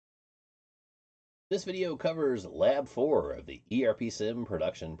This video covers Lab 4 of the ERPsim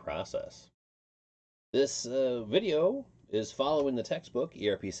production process. This video is following the textbook,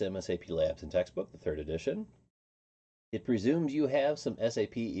 ERPsim SAP Labs and Textbook, the 3rd edition. It presumes you have some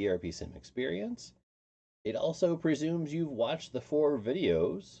SAP ERPsim experience. It also presumes you've watched the 4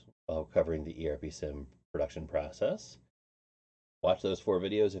 videos covering the ERPsim production process. Watch those 4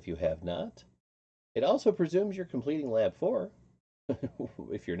 videos if you have not. It also presumes you're completing Lab 4.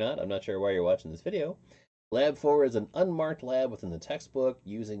 If you're not, I'm not sure why you're watching this video. Lab 4 is an unmarked lab within the textbook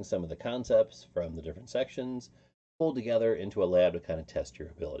using some of the concepts from the different sections pulled together into a lab to kind of test your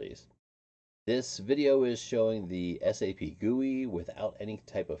abilities. This video is showing the SAP GUI without any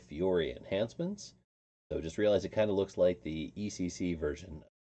type of Fiori enhancements. So just realize it kind of looks like the ECC version of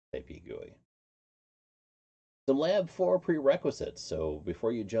SAP GUI. Some Lab 4 prerequisites. So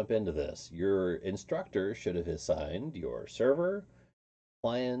before you jump into this, your instructor should have assigned your server,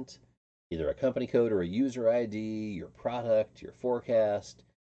 client, either a company code or a user ID, your product, your forecast.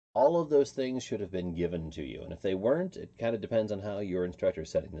 All of those things should have been given to you. And if they weren't, it kind of depends on how your instructor is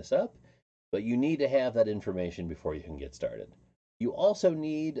setting this up, but you need to have that information before you can get started. You also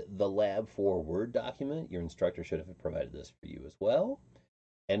need the Lab 4 Word document. Your instructor should have provided this for you as well.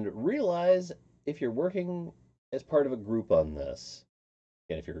 And realize if you're working as part of a group on this,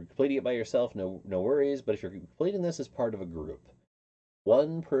 and if you're completing it by yourself, no worries, but if you're completing this as part of a group,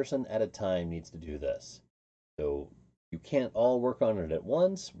 one person at a time needs to do this. So you can't all work on it at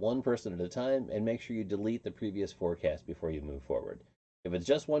once, one person at a time, and make sure you delete the previous forecast before you move forward. If it's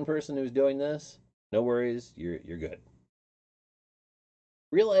just one person who's doing this, no worries, you're good.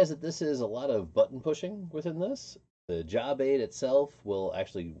 Realize that this is a lot of button pushing within this. The job aid itself will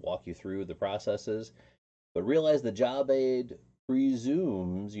actually walk you through the processes, but realize the job aid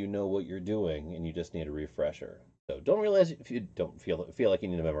presumes you know what you're doing and you just need a refresher. So don't realize if you don't feel like you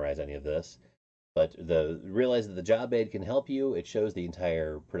need to memorize any of this, but realize that the job aid can help you. It shows the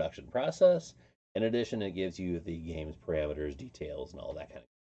entire production process. In addition, it gives you the game's parameters, details, and all that kind of.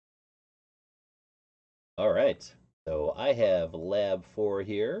 All right. So I have Lab 4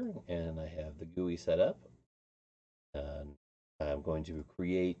 here, and I have the GUI set up. And I'm going to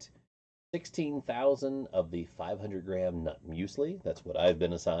create 16,000 of the 500-gram nut muesli. That's what I've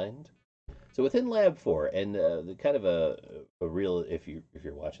been assigned. So within Lab 4, and kind of a real, if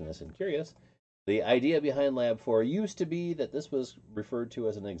you're watching this and curious, the idea behind Lab 4 used to be that this was referred to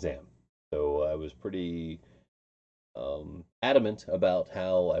as an exam. So I was pretty adamant about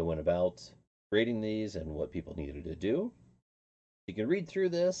how I went about creating these and what people needed to do. You can read through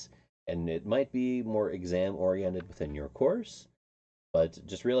this, and it might be more exam-oriented within your course, but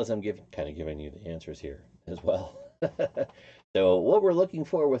just realize I'm kind of giving you the answers here as well. So what we're looking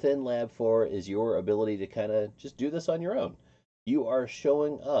for within Lab 4 is your ability to kind of just do this on your own. You are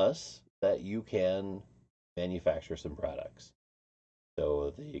showing us that you can manufacture some products.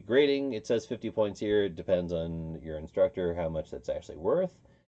 So the grading, it says 50 points here. It depends on your instructor how much that's actually worth.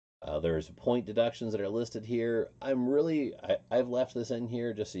 There's point deductions that are listed here. I've left this in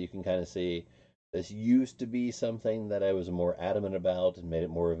here just so you can kind of see this used to be something that I was more adamant about and made it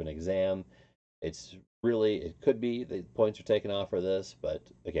more of an exam. It could be the points are taken off for this, but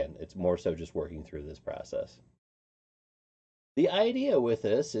again, it's more so just working through this process. The idea with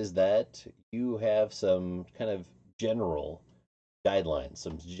this is that you have some kind of general guidelines,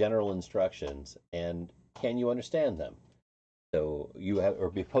 some general instructions, and can you understand them? So you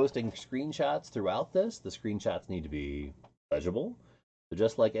be posting screenshots throughout this. The screenshots need to be legible. So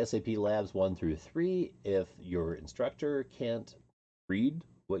just like SAP Labs 1 through 3, if your instructor can't read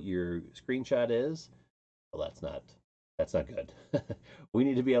what your screenshot is, well, that's not good. We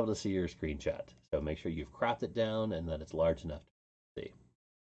need to be able to see your screenshot. So make sure you've cropped it down and that it's large enough to see.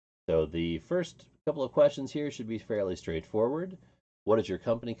 So the first couple of questions here should be fairly straightforward. What is your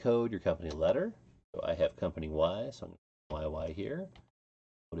company code, your company letter? So I have company Y, so I'm going to YY here.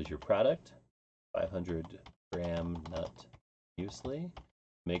 What is your product? 500-gram nut muesli.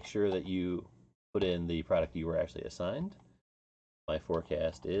 Make sure that you put in the product you were actually assigned. My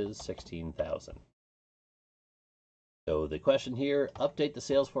forecast is 16,000. So the question here, update the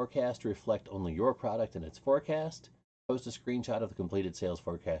sales forecast to reflect only your product and its forecast. Post a screenshot of the completed sales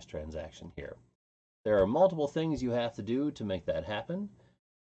forecast transaction here. There are multiple things you have to do to make that happen.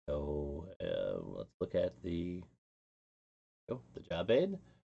 So let's look at the job aid.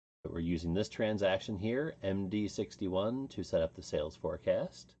 So we're using this transaction here, MD61, to set up the sales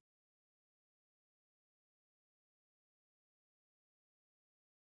forecast.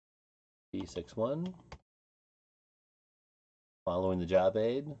 D61. Following the job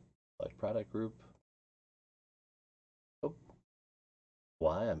aid, select product group.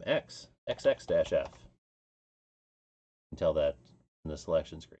 Y, I'm X, XX-F. You can tell that in the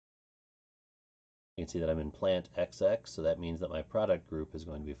selection screen. You can see that I'm in plant XX, so that means that my product group is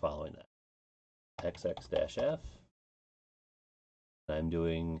going to be following that. XX-F. I'm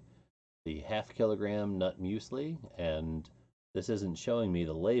doing the half kilogram nut muesli, and this isn't showing me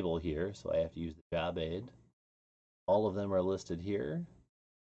the label here, so I have to use the job aid. All of them are listed here,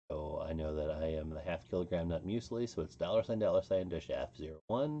 so I know that I am the half kilogram nut muesli, so it's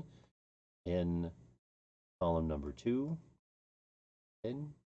 $F01 in column number 2.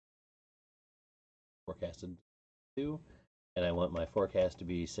 In forecasted 2, and I want my forecast to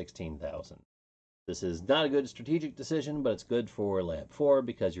be 16,000. This is not a good strategic decision, but it's good for Lab 4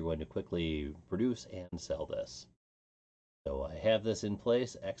 because you're going to quickly produce and sell this. So I have this in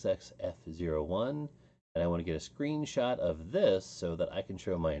place, XXF01, and I want to get a screenshot of this so that I can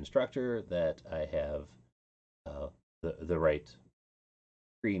show my instructor that I have the right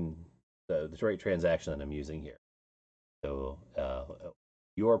the right transaction that I'm using here. So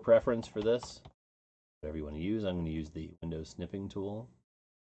your preference for this, whatever you want to use, I'm going to use the Windows snipping tool.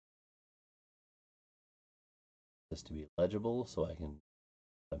 This to be legible, so I'm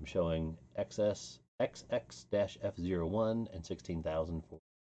showing XX-F01 and 16,000 for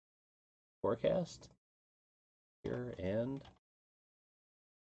forecast here, and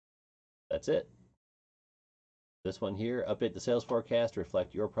that's it. This one here, update the sales forecast to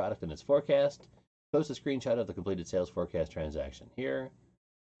reflect your product and its forecast. Post a screenshot of the completed sales forecast transaction here.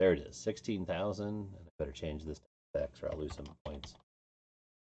 There it is, 16,000, and I better change this to X or I'll lose some points.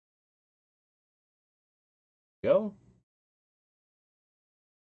 Go.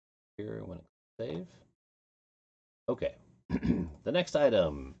 Here when it save. Okay. The next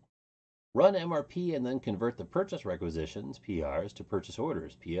item. Run MRP and then convert the purchase requisitions, PRs, to purchase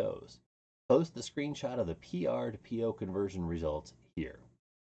orders, POs. Post the screenshot of the PR to PO conversion results here.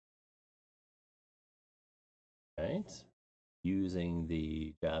 Right. Using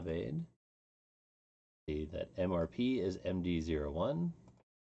the job aid. See that MRP is MD01.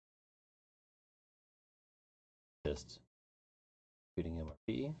 Just repeating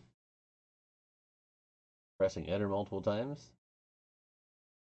MRP. Pressing enter multiple times.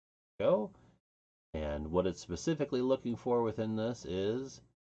 Go. And what it's specifically looking for within this is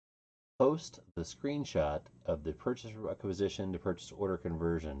post the screenshot of the purchase requisition to purchase order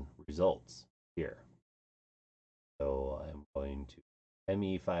conversion results here. So I'm going to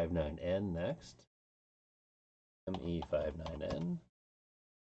ME59N next. ME59N.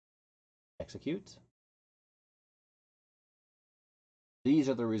 Execute. These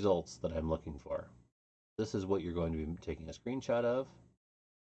are the results that I'm looking for. This is what you're going to be taking a screenshot of.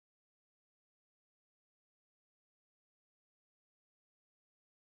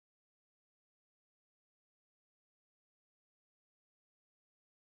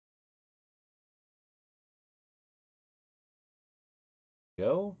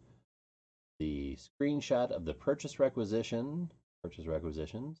 Go. The screenshot of the purchase requisitions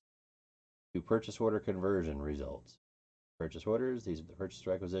to purchase order conversion results. Purchase orders, these are the purchase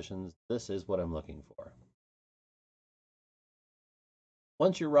requisitions. This is what I'm looking for.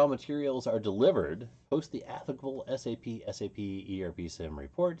 Once your raw materials are delivered, post the applicable SAP ERPsim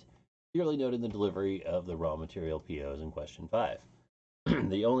report, clearly noting the delivery of the raw material POs in question 5.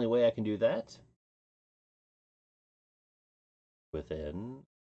 The only way I can do that within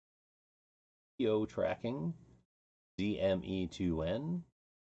PO tracking, DME2N,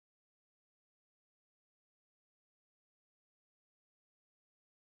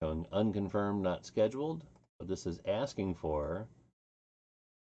 showing unconfirmed, not scheduled. But this is asking for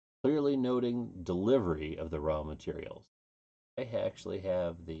clearly noting delivery of the raw materials. I actually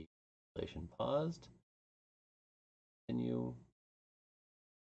have the installation paused. Continue.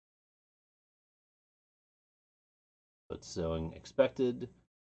 It's showing expected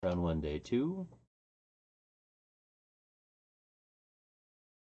round 1, day 2.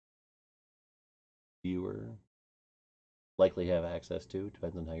 Viewer likely have access to,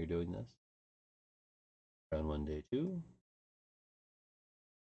 depends on how you're doing this. Round 1, day 2.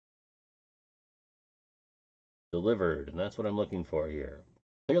 Delivered, and that's what I'm looking for here.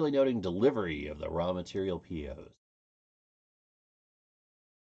 Clearly noting delivery of the raw material POs.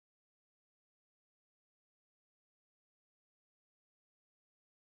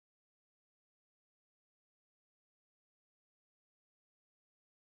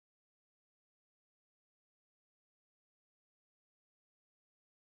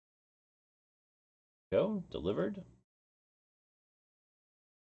 Go, delivered.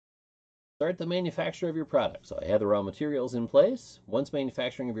 Start the manufacture of your product. So I have the raw materials in place. Once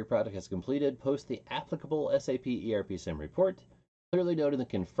manufacturing of your product is completed, post the applicable SAP ERPsim report, clearly noting the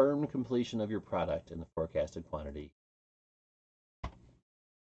confirmed completion of your product in the forecasted quantity.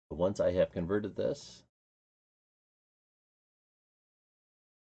 But once I have converted this,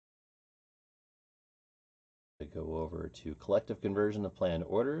 to go over to collective conversion of planned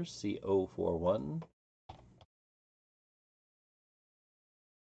orders, CO41.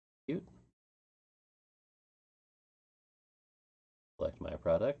 Select my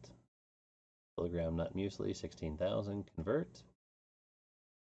product. Kilogram nut muesli, 16,000, convert.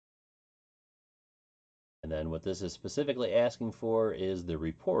 And then what this is specifically asking for is the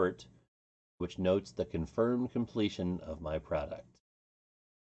report, which notes the confirmed completion of my product.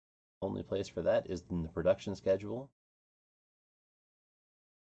 Only place for that is in the production schedule.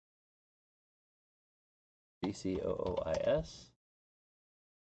 BCOOIS.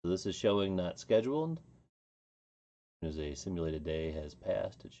 So this is showing not scheduled. As a simulated day has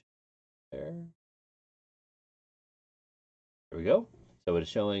passed, it should be there. There we go. So it is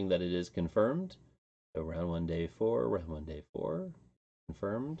showing that it is confirmed. So round 1 day 4, round 1 day 4,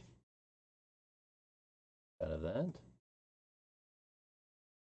 confirmed. Out of that.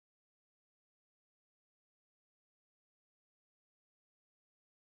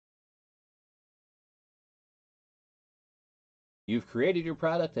 You've created your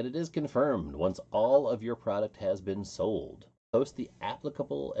product and it is confirmed. Once all of your product has been sold, post the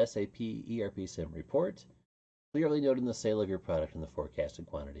applicable SAP ERPsim report, clearly noting the sale of your product and the forecasted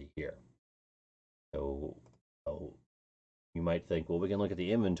quantity here. So you might think, well, we can look at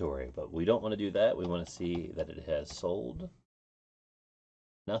the inventory, but we don't want to do that. We want to see that it has sold.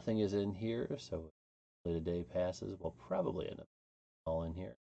 Nothing is in here, so the day passes, we'll probably end up all in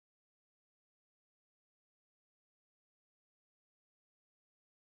here.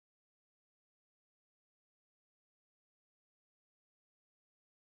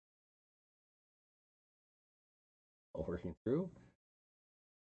 Working through.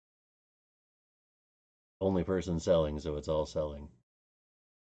 Only person selling, so it's all selling.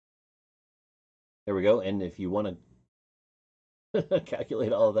 There we go. And if you want to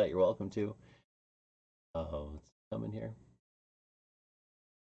calculate all of that, you're welcome to. Let's come in here.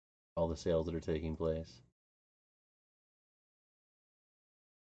 All the sales that are taking place.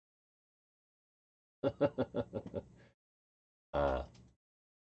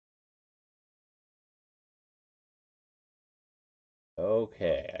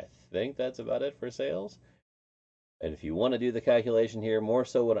 Okay, I think that's about it for sales. And if you want to do the calculation here, more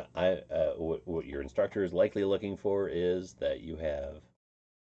so what your instructor is likely looking for is that you have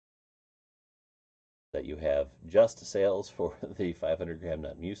just sales for the 500 gram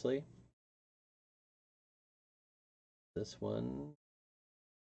nut muesli. This one.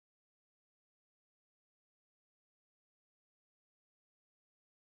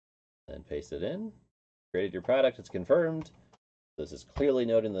 And paste it in. Created your product, it's confirmed. This is clearly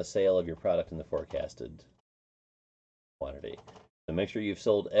noting the sale of your product in the forecasted quantity. So make sure you've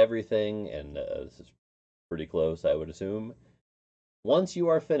sold everything, and this is pretty close, I would assume. Once you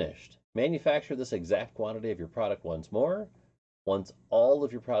are finished, manufacture this exact quantity of your product once more. Once all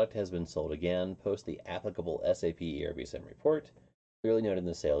of your product has been sold again, post the applicable SAP ERPsim report, clearly noting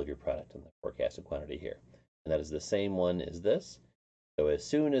the sale of your product in the forecasted quantity here. And that is the same one as this. So as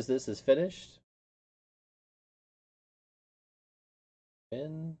soon as this is finished,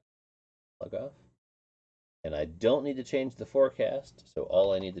 plug off. And I don't need to change the forecast, so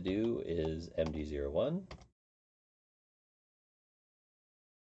all I need to do is MD01.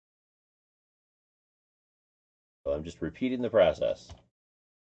 So I'm just repeating the process.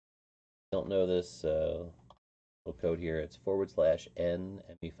 Don't know this little code here. It's /N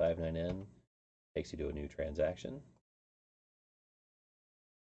ME59N. Takes you to a new transaction.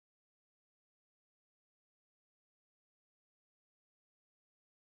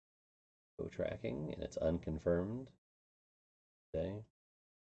 Go tracking, and it's unconfirmed. Okay.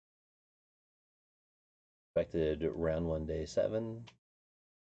 Expected round 1 day 7.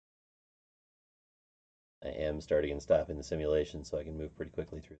 I am starting and stopping the simulation so I can move pretty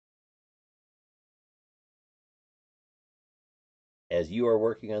quickly through. As you are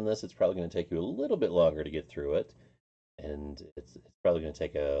working on this, it's probably going to take you a little bit longer to get through it, and it's probably going to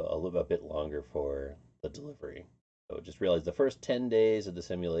take a bit longer for the delivery. So just realize the first 10 days of the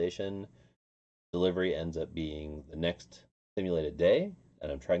simulation, delivery ends up being the next simulated day,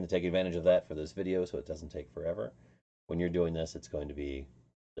 and I'm trying to take advantage of that for this video so it doesn't take forever. When you're doing this, it's going to be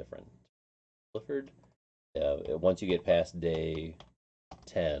different. Delivered. Once you get past day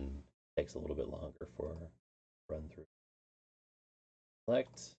 10, it takes a little bit longer for run through.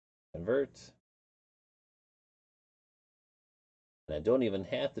 Select, convert. And I don't even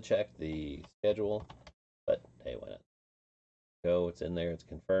have to check the schedule, but hey, why not? Go, it's in there, it's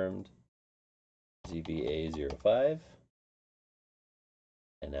confirmed. ZBA05.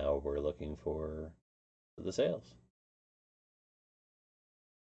 And now we're looking for the sales.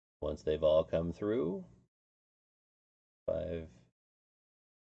 Once they've all come through, 5.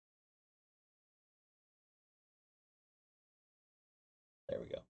 There we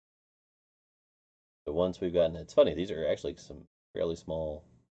go. So once we've gotten, it's funny, these are actually some fairly small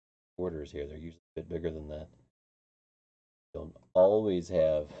orders here. They're usually a bit bigger than that. Don't always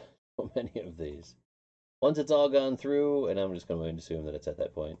have so many of these. Once it's all gone through, and I'm just going to assume that it's at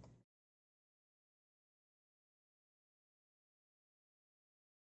that point.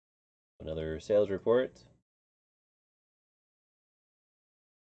 Another sales report.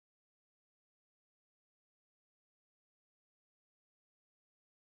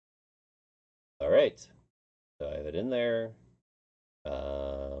 All right. So I have it in there.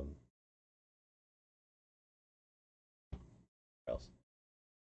 Else.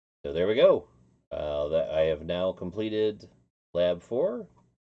 So there we go. That I have now completed Lab 4.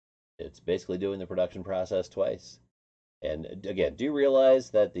 It's basically doing the production process twice. And again, do realize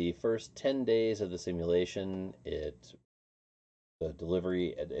that the first 10 days of the simulation, the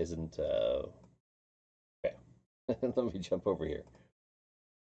delivery isn't. Okay, let me jump over here.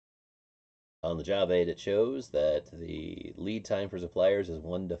 On the job aid, it shows that the lead time for suppliers is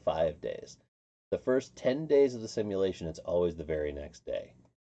 1 to 5 days. The first 10 days of the simulation, it's always the very next day.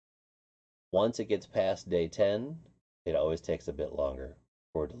 Once it gets past day 10, it always takes a bit longer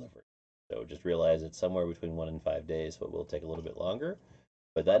for delivery. So just realize it's somewhere between 1 and 5 days, so it will take a little bit longer.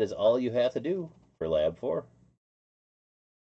 But that is all you have to do for Lab 4.